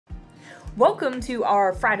Welcome to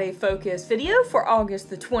our Friday Focus video for August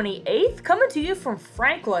the 28th, coming to you from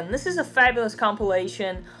Franklin. This is a fabulous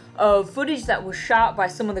compilation of footage that was shot by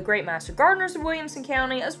some of the great master gardeners of Williamson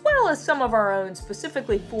County, as well as some of our own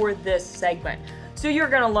specifically for this segment. So you're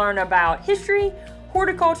going to learn about history,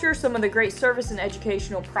 horticulture, some of the great service and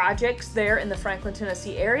educational projects there in the Franklin,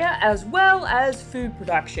 Tennessee area, as well as food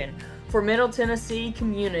production for Middle Tennessee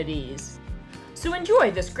communities. So enjoy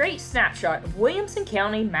this great snapshot of Williamson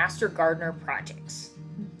County Master Gardener projects.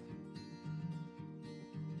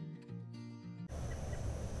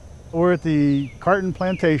 We're at the Carton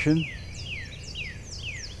Plantation.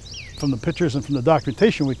 From the pictures and from the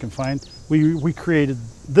documentation we can find, we created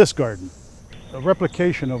this garden. A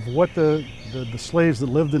replication of what the slaves that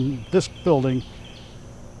lived in this building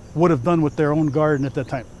would have done with their own garden at that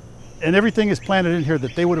time. And everything is planted in here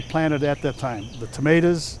that they would have planted at that time. The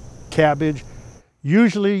tomatoes, cabbage.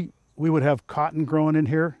 Usually we would have cotton growing in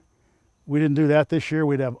here. We didn't do that this year.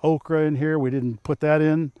 We'd have okra in here. We didn't put that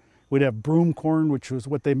in. We'd have broom corn, which was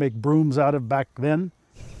what they make brooms out of back then.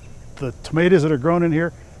 The tomatoes that are grown in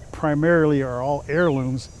here primarily are all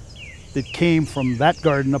heirlooms that came from that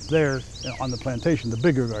garden up there on the plantation, the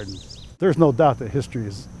bigger garden. There's no doubt that history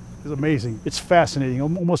is amazing. It's fascinating.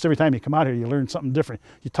 Almost every time you come out here, you learn something different.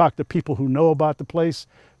 You talk to people who know about the place.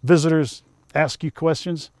 Visitors ask you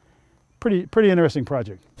questions. Pretty interesting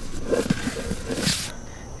project.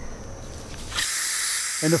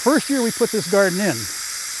 And the first year we put this garden in,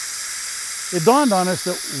 it dawned on us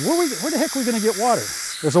that where the heck are we going to get water?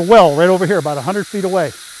 There's a well right over here about 100 feet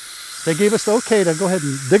away. They gave us the okay to go ahead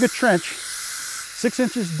and dig a trench 6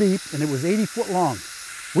 inches deep, and it was 80 foot long.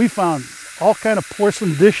 We found all kind of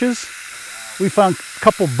porcelain dishes. We found a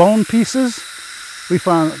couple bone pieces. We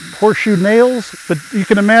found horseshoe nails, but you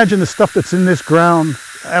can imagine the stuff that's in this ground.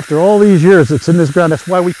 After all these years it's in this ground, that's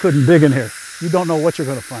why we couldn't dig in here. You don't know what you're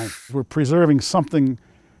going to find. We're preserving something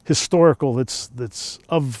historical that's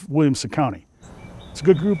of Williamson County. It's a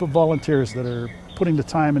good group of volunteers that are putting the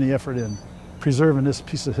time and the effort in preserving this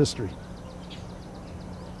piece of history.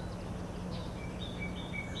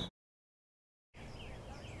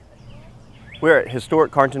 We're at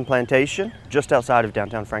historic Carton Plantation, just outside of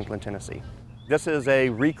downtown Franklin, Tennessee. This is a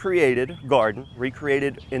recreated garden,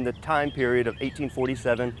 recreated in the time period of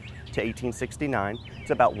 1847 to 1869.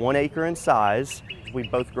 It's about 1 acre in size. We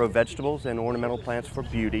both grow vegetables and ornamental plants for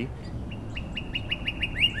beauty.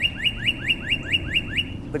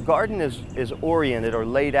 The garden is oriented or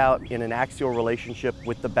laid out in an axial relationship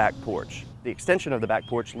with the back porch. The extension of the back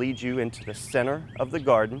porch leads you into the center of the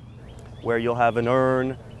garden, where you'll have an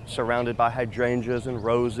urn surrounded by hydrangeas and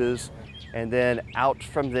roses. And then out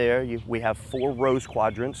from there, we have 4 rose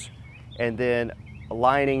quadrants, and then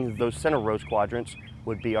lining those center rose quadrants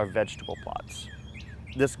would be our vegetable plots.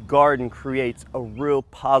 This garden creates a real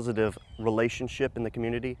positive relationship in the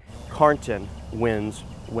community. Carton wins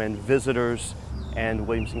when visitors and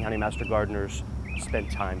Williamson County Master Gardeners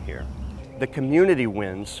spend time here. The community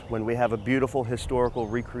wins when we have a beautiful historical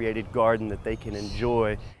recreated garden that they can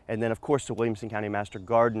enjoy. And then of course the Williamson County Master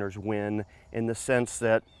Gardeners win in the sense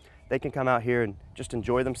that they can come out here and just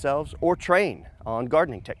enjoy themselves or train on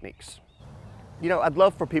gardening techniques. You know, I'd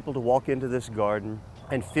love for people to walk into this garden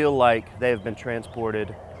and feel like they have been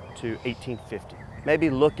transported to 1850. Maybe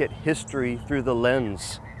look at history through the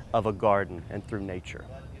lens of a garden and through nature.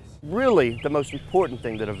 Really, the most important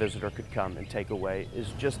thing that a visitor could come and take away is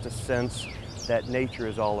just a sense that nature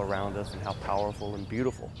is all around us and how powerful and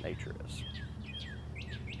beautiful nature is.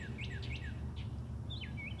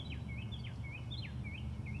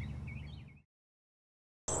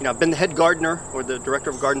 You know, I've been the head gardener or the director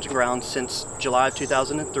of Gardens and Grounds since July of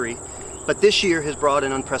 2003, but this year has brought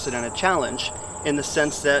an unprecedented challenge in the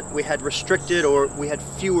sense that we had restricted or we had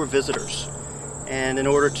fewer visitors. And in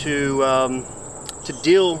order to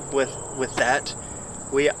deal with that,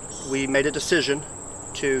 we made a decision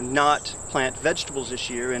to not plant vegetables this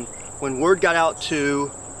year. And when word got out to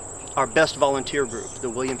our best volunteer group, the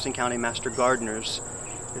Williamson County Master Gardeners,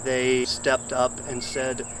 they stepped up and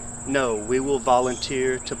said, no, we will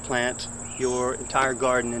volunteer to plant your entire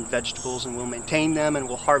garden in vegetables, and we'll maintain them and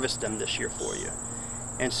we'll harvest them this year for you.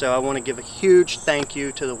 And so I want to give a huge thank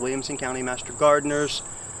you to the Williamson County Master Gardeners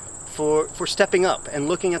for stepping up and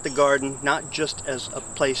looking at the garden not just as a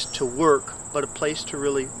place to work, but a place to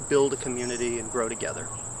really build a community and grow together.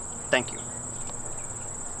 Thank you.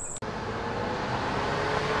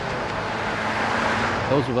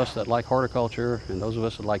 Those of us that like horticulture and those of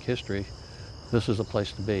us that like history, this is a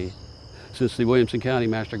place to be. Since the Williamson County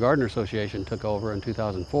Master Gardener Association took over in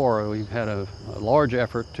 2004, we've had a large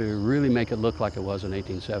effort to really make it look like it was in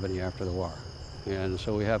 1870 after the war. And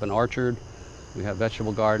so we have an orchard, we have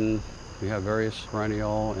vegetable garden, We have various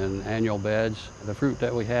perennial and annual beds. The fruit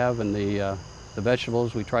that we have and the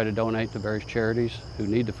vegetables we try to donate to various charities who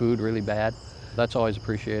need the food really bad. That's always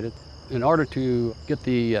appreciated. In order to get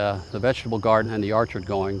the vegetable garden and the orchard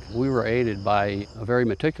going, we were aided by very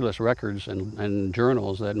meticulous records and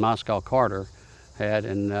journals that Moscow Carter had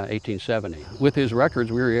in 1870. With his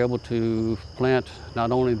records, we were able to plant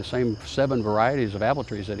not only the same 7 varieties of apple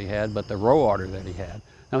trees that he had, but the row order that he had.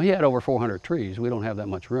 Now, he had over 400 trees. We don't have that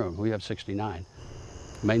much room. We have 69.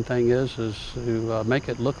 The main thing is to make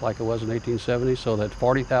it look like it was in 1870 so that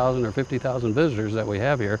 40,000 or 50,000 visitors that we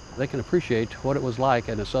have here, they can appreciate what it was like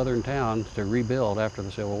in a southern town to rebuild after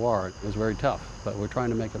the Civil War. It was very tough, but we're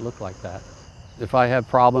trying to make it look like that. If I have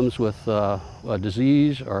problems with a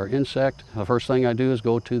disease or insect, the first thing I do is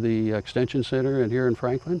go to the Extension Center here in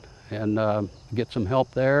Franklin and get some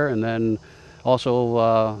help there. And then also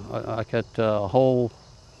I get a whole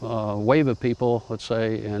wave of people, let's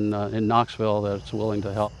say, in Knoxville that's willing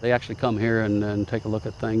to help. They actually come here and take a look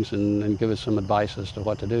at things and give us some advice as to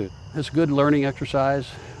what to do. It's a good learning exercise.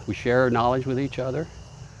 We share knowledge with each other.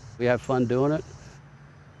 We have fun doing it.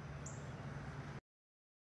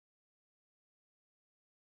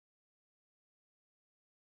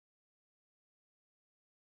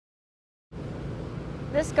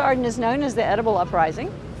 This garden is known as the Edible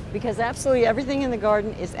Uprising because absolutely everything in the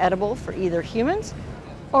garden is edible for either humans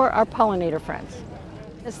or our pollinator friends.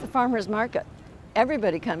 It's the farmer's market.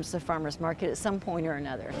 Everybody comes to the farmer's market at some point or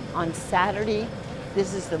another. On Saturday,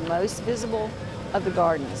 this is the most visible of the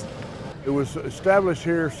gardens. It was established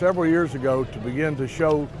here several years ago to begin to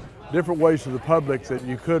show different ways to the public that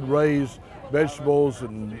you could raise vegetables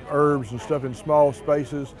and herbs and stuff in small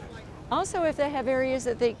spaces. Also, if they have areas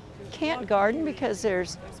that they can't garden because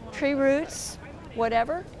there's tree roots,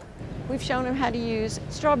 whatever, we've shown them how to use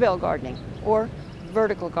straw bale gardening or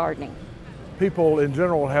vertical gardening. People in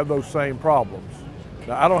general have those same problems.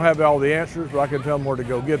 Now, I don't have all the answers, but I can tell them where to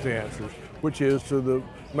go get the answers, which is to the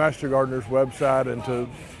Master Gardeners website and to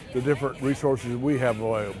the different resources we have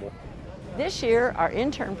available. This year, our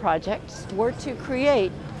intern projects were to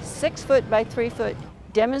create 6-foot by 3-foot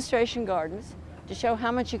demonstration gardens to show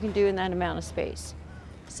how much you can do in that amount of space.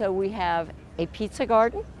 So we have a pizza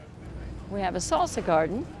garden, we have a salsa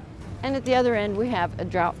garden, and at the other end we have a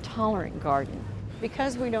drought-tolerant garden.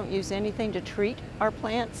 Because we don't use anything to treat our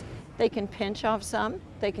plants, they can pinch off some,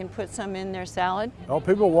 they can put some in their salad. Well,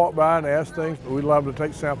 people walk by and ask things, but we love to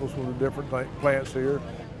take samples from the different plants here.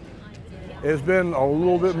 It's been a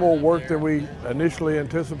little bit more work than we initially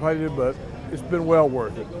anticipated, but it's been well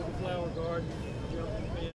worth it.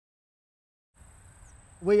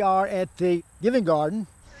 We are at the Giving Garden.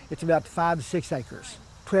 It's about 5 to 6 acres.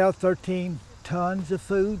 12, 13 tons of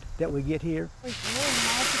food that we get here.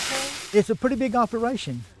 It's a pretty big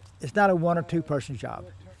operation. It's not a 1 or 2 person job.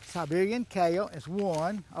 Siberian kale is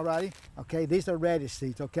one, alrighty. Okay, these are radish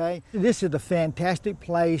seeds, okay? This is a fantastic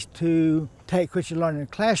place to take what you learn in the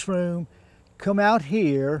classroom, come out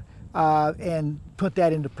here and put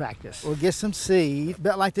that into practice. We'll get some seed,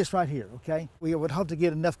 about like this right here, okay? We would hope to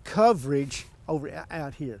get enough coverage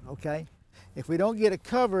out here, okay? If we don't get it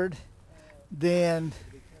covered, then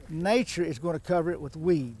nature is going to cover it with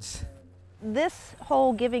weeds. This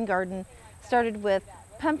whole Giving Garden started with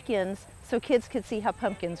pumpkins so kids could see how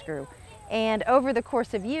pumpkins grew. And over the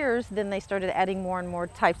course of years, then they started adding more and more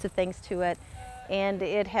types of things to it. And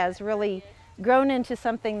it has really grown into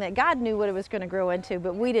something that God knew what it was going to grow into,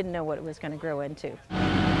 but we didn't know what it was going to grow into.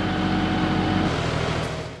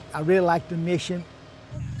 I really like the mission.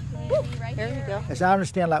 Here you go. As I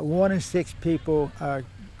understand, like 1 in 6 people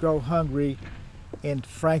go hungry in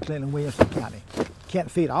Franklin and Williamson County. Can't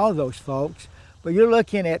feed all of those folks, but you're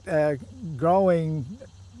looking at growing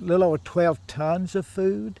a little over 12 tons of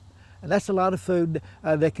food. And that's a lot of food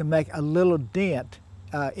that can make a little dent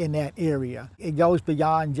in that area. It goes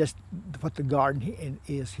beyond just what the garden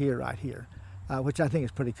is here, right here, which I think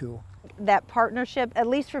is pretty cool. That partnership, at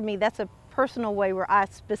least for me, that's a personal way where I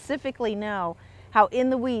specifically know how in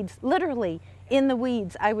the weeds, literally in the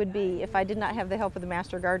weeds, I would be if I did not have the help of the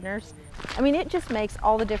Master Gardeners. I mean, it just makes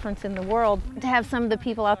all the difference in the world to have some of the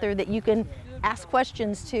people out there that you can ask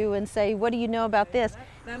questions to and say, what do you know about this?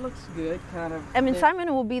 That looks good, kind of. I mean,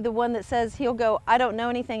 Simon will be the one that says, he'll go, I don't know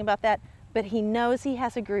anything about that, but he knows he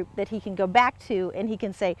has a group that he can go back to and he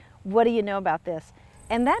can say, what do you know about this?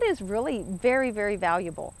 And that is really very, very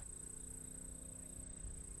valuable.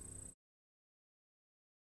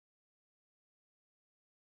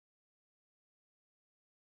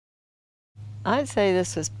 I'd say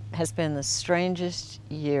this has been the strangest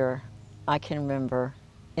year I can remember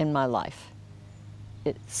in my life.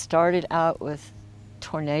 It started out with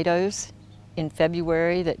tornadoes in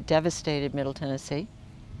February that devastated Middle Tennessee.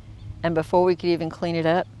 And before we could even clean it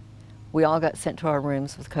up, we all got sent to our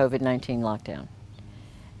rooms with COVID-19 lockdown.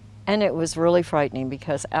 And it was really frightening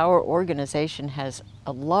because our organization has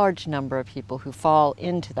a large number of people who fall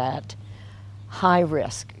into that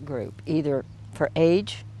high-risk group, either for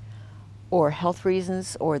age or health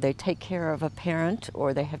reasons, or they take care of a parent,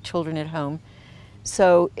 or they have children at home.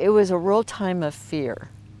 So it was a real time of fear,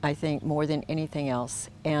 I think, more than anything else.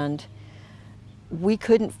 And we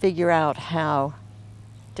couldn't figure out how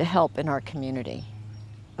to help in our community.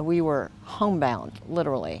 We were homebound,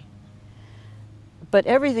 literally. But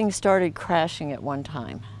everything started crashing at one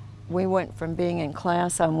time. We went from being in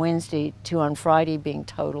class on Wednesday to on Friday being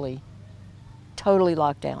totally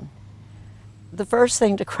locked down. The first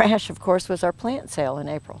thing to crash, of course, was our plant sale in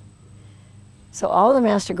April. So all the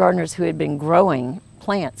Master Gardeners who had been growing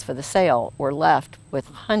plants for the sale were left with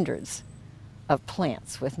hundreds of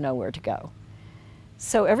plants with nowhere to go.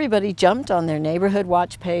 So everybody jumped on their neighborhood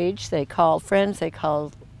watch page. They called friends, they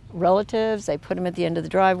called relatives, they put them at the end of the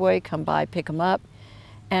driveway, come by, pick them up.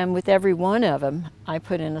 And with every one of them, I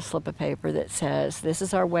put in a slip of paper that says, this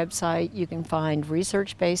is our website. You can find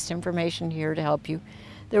research-based information here to help you.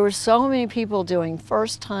 There were so many people doing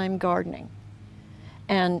first-time gardening.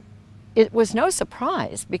 And it was no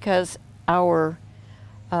surprise because our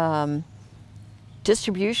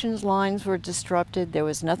distributions lines were disrupted. There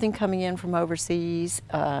was nothing coming in from overseas.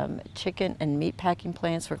 Chicken and meat packing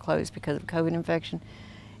plants were closed because of COVID infection.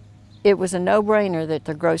 It was a no-brainer that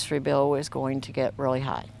the grocery bill was going to get really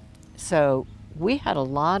high. So we had a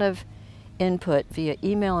lot of input via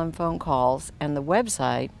email and phone calls and the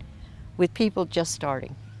website with people just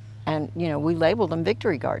starting. And, you know, we labeled them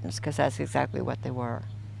victory gardens because that's exactly what they were.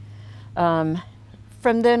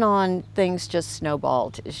 From then on, things just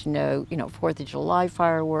snowballed. As you know, 4th of July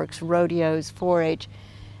fireworks, rodeos, 4-H,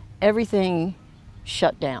 everything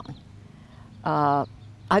shut down.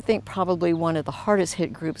 I think probably one of the hardest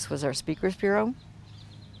hit groups was our Speakers Bureau.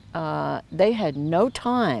 They had no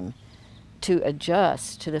time to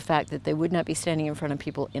adjust to the fact that they would not be standing in front of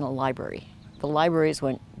people in a library. The libraries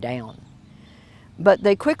went down. But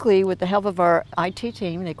they quickly, with the help of our IT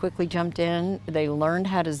team, they quickly jumped in, they learned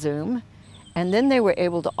how to Zoom, and then they were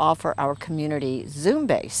able to offer our community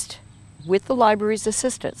Zoom-based with the library's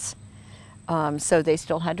assistance. So they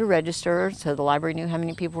still had to register, so the library knew how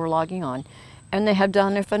many people were logging on. And they have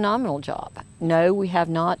done a phenomenal job. No, we have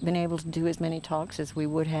not been able to do as many talks as we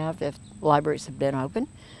would have if libraries had been open,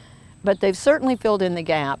 but they've certainly filled in the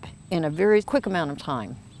gap in a very quick amount of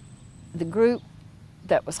time. The group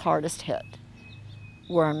that was hardest hit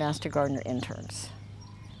were our Master Gardener interns.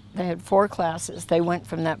 They had 4 classes. They went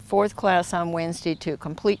from that 4th class on Wednesday to a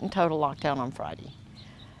complete and total lockdown on Friday.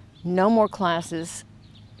 No more classes,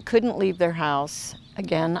 couldn't leave their house.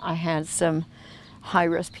 Again, I had some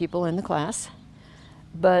high-risk people in the class.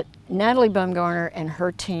 But Natalie Bumgarner and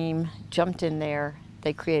her team jumped in there.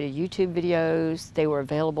 They created YouTube videos. They were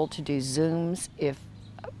available to do Zooms if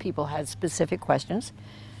people had specific questions.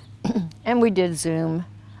 And we did Zoom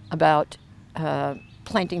about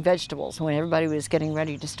planting vegetables when everybody was getting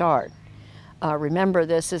ready to start. Remember,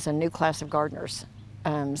 this is a new class of gardeners.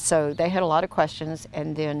 So they had a lot of questions,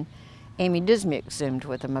 and then Amy Dismuke Zoomed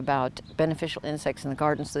with them about beneficial insects in the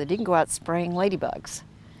garden so they didn't go out spraying ladybugs.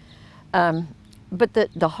 But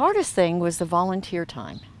the hardest thing was the volunteer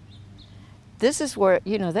time. This is where,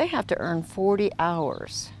 they have to earn 40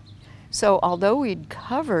 hours. So although we'd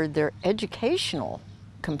covered their educational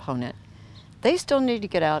component, they still need to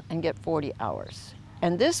get out and get 40 hours.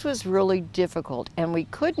 And this was really difficult, and we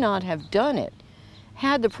could not have done it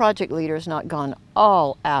had the project leaders not gone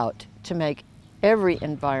all out to make every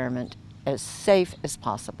environment as safe as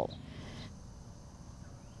possible.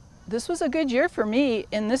 This was a good year for me.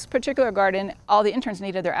 In this particular garden, all the interns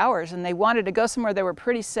needed their hours, and they wanted to go somewhere that were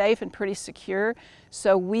pretty safe and pretty secure.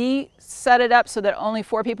 So we set it up so that only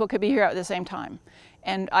 4 people could be here at the same time.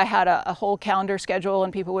 And I had a whole calendar schedule,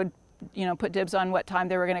 and people would, put dibs on what time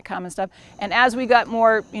they were going to come and stuff. And as we got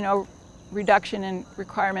more, reduction in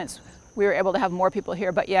requirements, we were able to have more people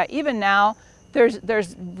here. But yeah, even now,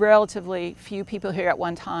 there's relatively few people here at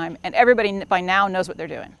one time, and everybody by now knows what they're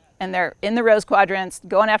doing. And they're in the rose quadrants,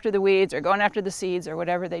 going after the weeds or going after the seeds or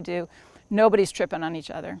whatever they do. Nobody's tripping on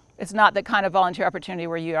each other. It's not the kind of volunteer opportunity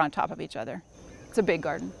where you're on top of each other. It's a big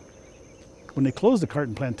garden. When they closed the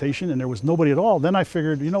carton plantation and there was nobody at all, then I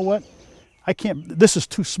figured, you know what? I can't, this is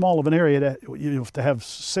too small of an area to have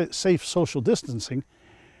safe social distancing.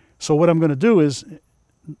 So what I'm going to do is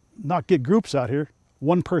not get groups out here,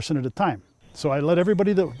 one person at a time. So I let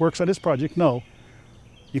everybody that works on this project know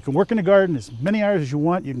You can work in the garden as many hours as you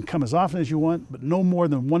want. You can come as often as you want, but no more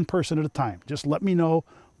than one person at a time. Just let me know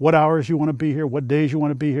what hours you want to be here, what days you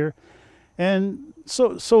want to be here. And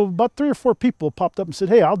so about 3 or 4 people popped up and said,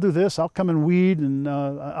 hey, I'll do this. I'll come and weed, and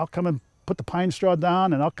I'll come and put the pine straw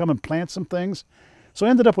down, and I'll come and plant some things. So I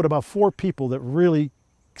ended up with about 4 people that really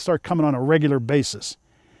start coming on a regular basis.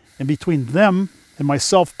 And between them and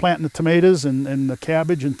myself planting the tomatoes and the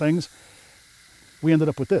cabbage and things, we ended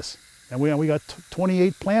up with this. And we got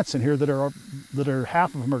 28 plants in here that are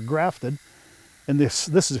half of them are grafted, and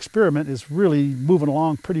this experiment is really moving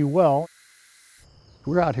along pretty well.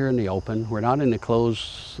 We're out here in the open. We're not in the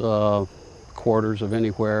closed quarters of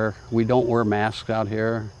anywhere. We don't wear masks out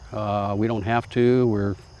here. We don't have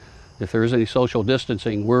to. If there is any social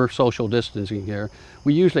distancing, we're social distancing here.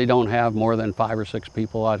 We usually don't have more than 5 or 6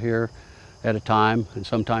 people out here at a time, and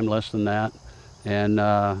sometimes less than that. And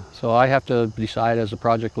so I have to decide as a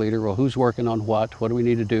project leader, well, who's working on what do we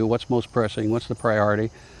need to do, what's most pressing, what's the priority,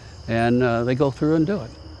 and they go through and do it.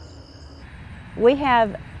 We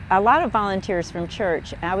have a lot of volunteers from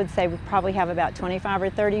church. I would say we probably have about 25 or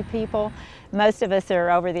 30 people. Most of us are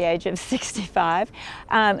over the age of 65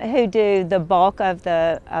 who do the bulk of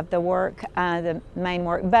the work, the main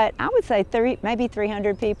work. But I would say maybe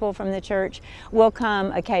 300 people from the church will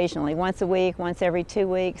come occasionally, once a week, once every 2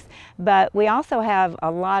 weeks. But we also have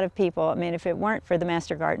a lot of people. I mean, if it weren't for the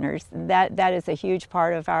Master Gardeners, that is a huge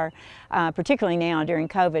part of our, particularly now during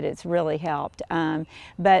COVID, it's really helped.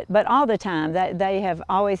 But all the time, they have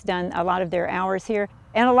always done a lot of their hours here.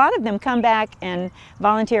 And a lot of them come back and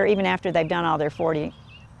volunteer even after they've done all their 40+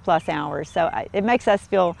 hours. So it makes us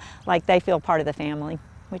feel like they feel part of the family,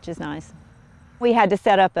 which is nice. We had to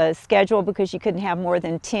set up a schedule because you couldn't have more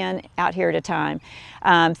than 10 out here at a time.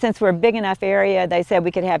 Since we're a big enough area, they said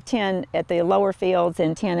we could have 10 at the lower fields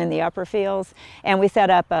and 10 in the upper fields. And we set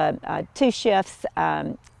up 2 shifts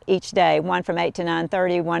each day, one from 8 to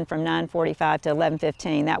 9:30, one from 9:45 to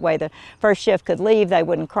 11:15. That way the first shift could leave, they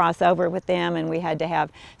wouldn't cross over with them, and we had to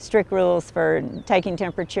have strict rules for taking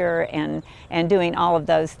temperature and doing all of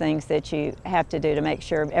those things that you have to do to make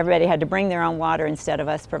sure everybody had to bring their own water instead of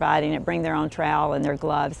us providing it, bring their own trowel and their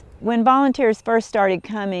gloves. When volunteers first started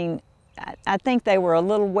coming, I think they were a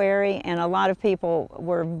little wary, and a lot of people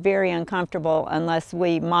were very uncomfortable unless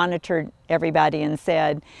we monitored everybody and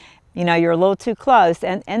said, you know, you're a little too close,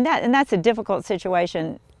 and that's a difficult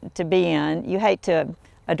situation to be in. You hate to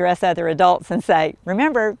address other adults and say,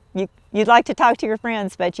 remember, you'd like to talk to your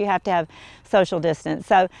friends, but you have to have social distance.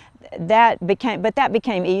 So that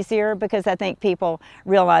became easier because I think people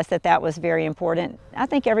realized that was very important. I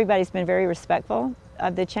think everybody's been very respectful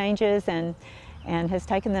of the changes and has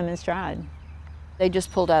taken them in stride. They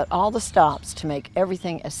just pulled out all the stops to make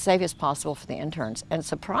everything as safe as possible for the interns, and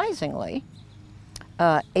surprisingly,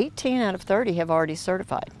 18 out of 30 have already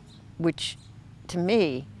certified, which to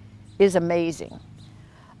me is amazing.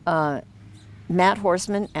 Matt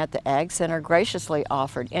Horseman at the Ag Center graciously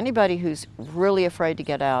offered anybody who's really afraid to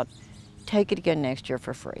get out, take it again next year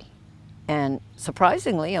for free. And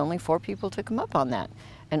surprisingly, only 4 people took him up on that.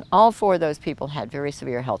 And all 4 of those people had very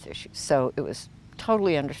severe health issues, so it was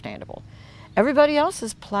totally understandable. Everybody else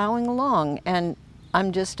is plowing along, and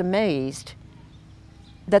I'm just amazed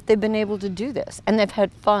that they've been able to do this, and they've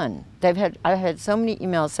had fun. I've had so many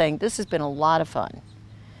emails saying this has been a lot of fun.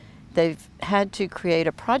 They've had to create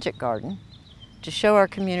a project garden to show our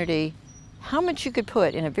community how much you could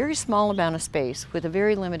put in a very small amount of space with a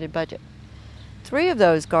very limited budget. 3 of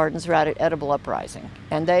those gardens are out at Edible Uprising,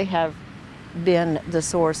 and they have been the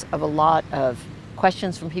source of a lot of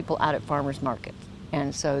questions from people out at farmers markets.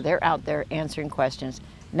 And so they're out there answering questions,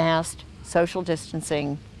 masked, social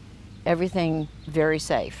distancing, everything very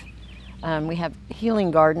safe. We have healing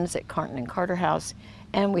gardens at Carton and Carter House,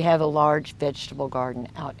 and we have a large vegetable garden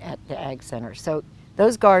out at the Ag Center. So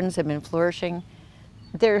those gardens have been flourishing.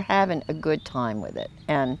 They're having a good time with it.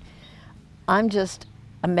 And I'm just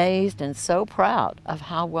amazed and so proud of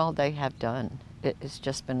how well they have done. It's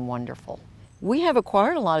just been wonderful. We have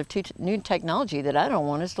acquired a lot of new technology that I don't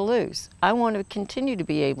want us to lose. I want to continue to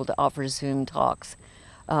be able to offer Zoom talks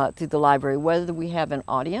through the library, whether we have an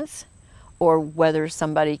audience or whether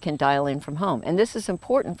somebody can dial in from home. And this is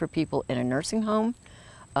important for people in a nursing home,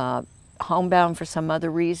 homebound for some other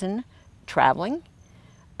reason, traveling.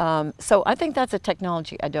 So I think that's a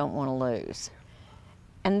technology I don't want to lose.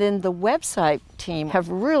 And then the website team have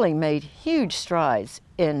really made huge strides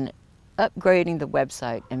in upgrading the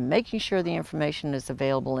website and making sure the information is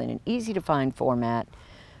available in an easy to find format.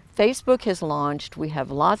 Facebook has launched. We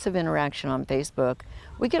have lots of interaction on Facebook.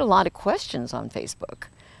 We get a lot of questions on Facebook.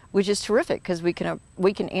 which is terrific because we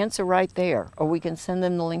can answer right there, or we can send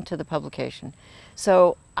them the link to the publication.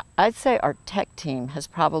 So I'd say our tech team has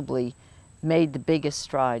probably made the biggest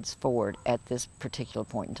strides forward at this particular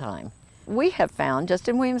point in time. We have found, just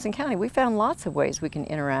in Williamson County, we found lots of ways we can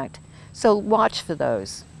interact. So watch for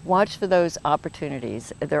those. Watch for those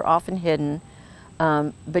opportunities. They're often hidden,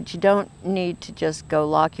 but you don't need to just go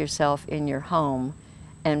lock yourself in your home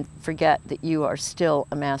and forget that you are still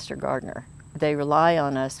a master gardener. They rely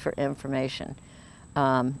on us for information.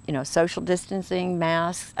 You know, social distancing,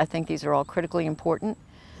 masks, I think these are all critically important,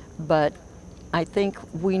 but I think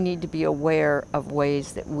we need to be aware of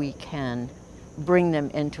ways that we can bring them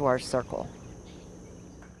into our circle.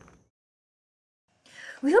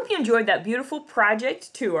 We hope you enjoyed that beautiful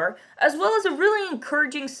project tour, as well as a really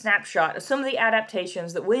encouraging snapshot of some of the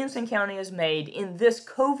adaptations that Williamson County has made in this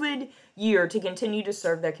COVID year to continue to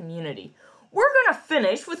serve their community. We're going to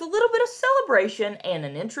finish with a little bit of celebration and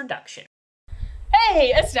an introduction.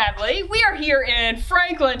 Hey, it's Natalie. We are here in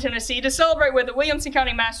Franklin, Tennessee to celebrate with the Williamson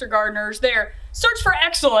County Master Gardeners their Search for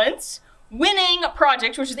Excellence winning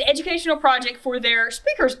project, which is the educational project for their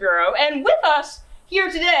Speakers Bureau. And with us here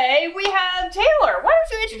today, we have Taylor. Why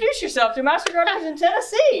don't you introduce yourself to Master Gardeners in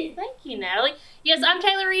Tennessee? Thank you, Natalie. Yes, I'm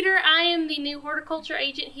Taylor Reeder. I am the new horticulture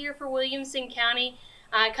agent here for Williamson County.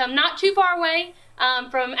 I come not too far away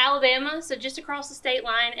from Alabama, so just across the state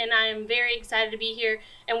line, and I am very excited to be here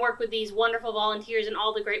and work with these wonderful volunteers and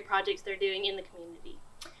all the great projects they're doing in the community.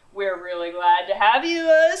 We're really glad to have you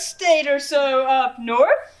a state or so up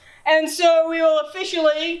north, and so we will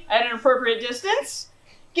officially, at an appropriate distance,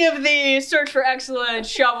 give the Search for Excellence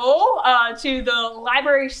shovel to the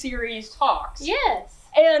Library Series talks. Yes.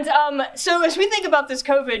 And so as we think about this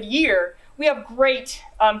COVID year, we have great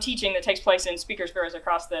teaching that takes place in speakers bureaus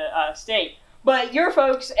across the state. But your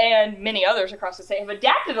folks and many others across the state have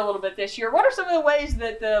adapted a little bit this year. What are some of the ways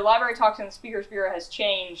that the Library Talks and the Speakers Bureau has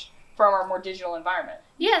changed from our more digital environment?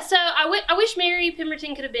 Yeah, so I wish Mary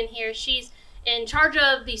Pemberton could have been here. She's in charge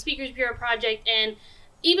of the Speakers Bureau project, and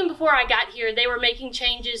even before I got here, they were making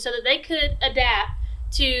changes so that they could adapt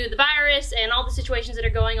to the virus and all the situations that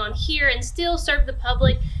are going on here and still serve the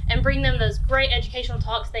public and bring them those great educational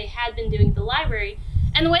talks they had been doing at the library.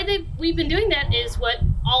 And the way we've been doing that is what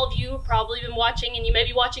all of you have probably been watching, and you may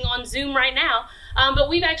be watching on Zoom right now, but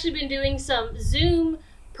we've actually been doing some Zoom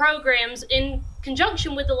programs in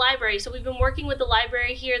conjunction with the library. So we've been working with the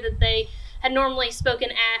library here that they had normally spoken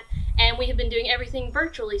at, and we have been doing everything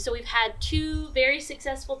virtually. So we've had 2 very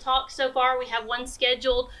successful talks so far. We have one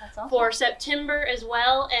scheduled for September as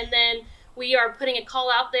well, and then we are putting a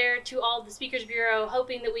call out there to all of the Speakers Bureau,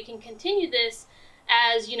 hoping that we can continue this.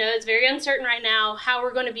 As you know, it's very uncertain right now how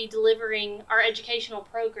we're going to be delivering our educational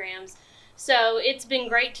programs. So it's been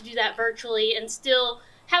great to do that virtually and still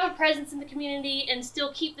have a presence in the community and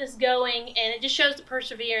still keep this going. And it just shows the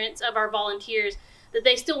perseverance of our volunteers that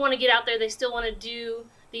they still want to get out there. They still want to do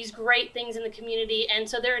these great things in the community. And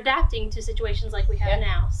so they're adapting to situations like we have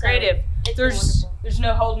now. So creative. There's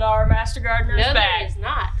no holding our Master Gardeners back. No, there is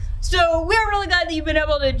not. So we're really glad that you've been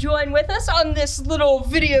able to join with us on this little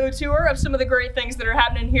video tour of some of the great things that are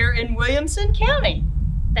happening here in Williamson County.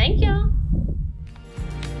 Thank y'all.